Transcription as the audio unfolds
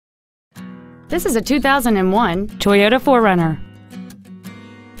This is a 2001 Toyota 4Runner.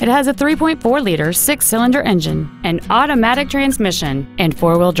 It has a 3.4-liter 6-cylinder engine, an automatic transmission, and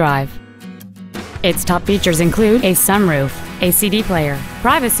 4-wheel drive. Its top features include a sunroof, a CD player,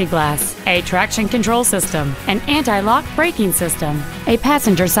 privacy glass, a traction control system, an anti-lock braking system, a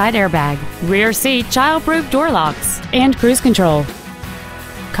passenger side airbag, rear seat child-proof door locks, and cruise control.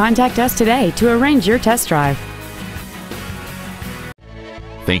 Contact us today to arrange your test drive.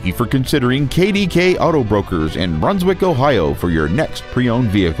 Thank you for considering KDK Auto Brokers in Brunswick, Ohio for your next pre-owned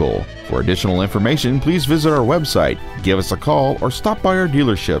vehicle. For additional information, please visit our website, give us a call, or stop by our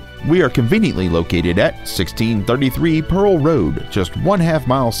dealership. We are conveniently located at 1633 Pearl Road, just 1/2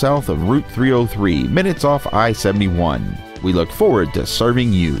 mile south of Route 303, minutes off I-71. We look forward to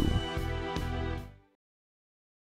serving you.